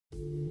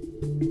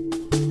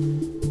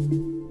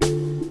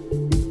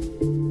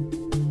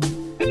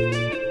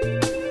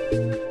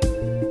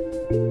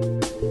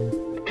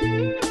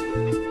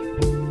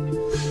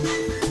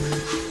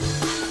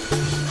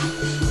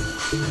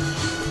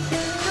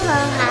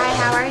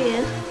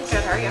you?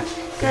 Good, how are you?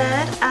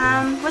 Good.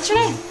 What's your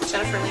name?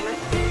 Jennifer Lehman.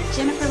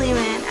 Jennifer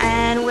Lehman.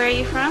 And where are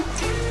you from?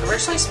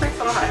 Originally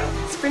Springfield,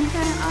 Ohio.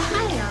 Springfield,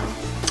 Ohio.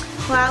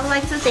 Well, I would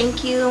like to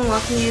thank you and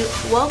welcome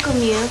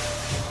you,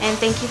 and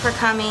thank you for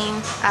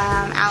coming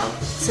out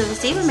to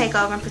receive a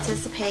makeover and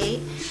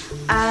participate.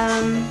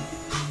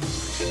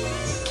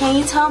 Can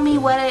you tell me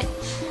what it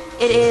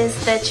is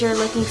that you're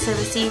looking to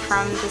receive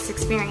from this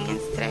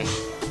experience today?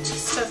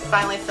 Just to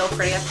finally feel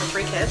pretty after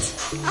 3 kids.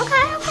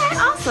 Okay,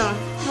 awesome.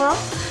 Well,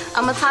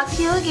 I'm gonna talk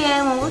to you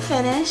again when we're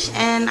finished,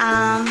 and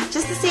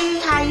just to see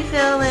how you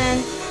feel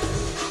and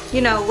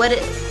what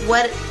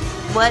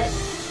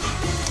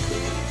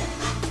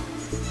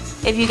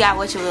if you got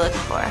what you were looking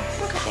for at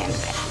the end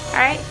of it. All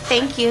right,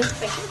 thank you.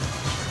 Thank you.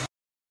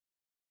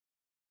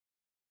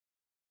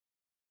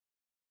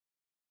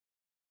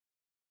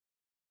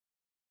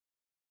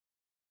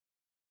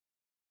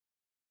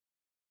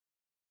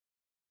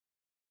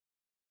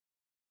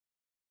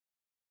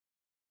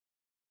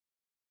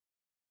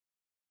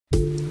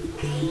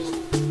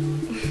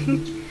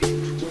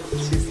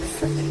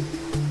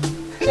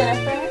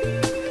 Jennifer,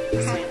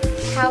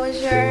 how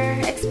was your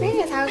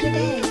experience? How was your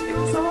day? It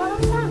was a lot of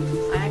fun.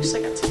 I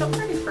actually got to feel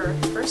pretty for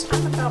the first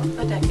time in about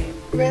a decade.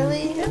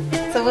 Really?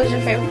 Yeah. So what was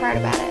your favorite part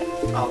about it?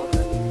 All of it.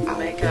 The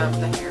makeup,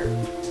 the hair,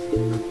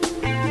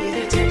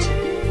 the attention.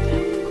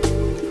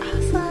 Yeah.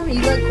 Awesome.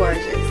 You look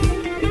gorgeous.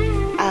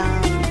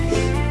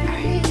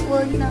 Alright,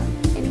 well,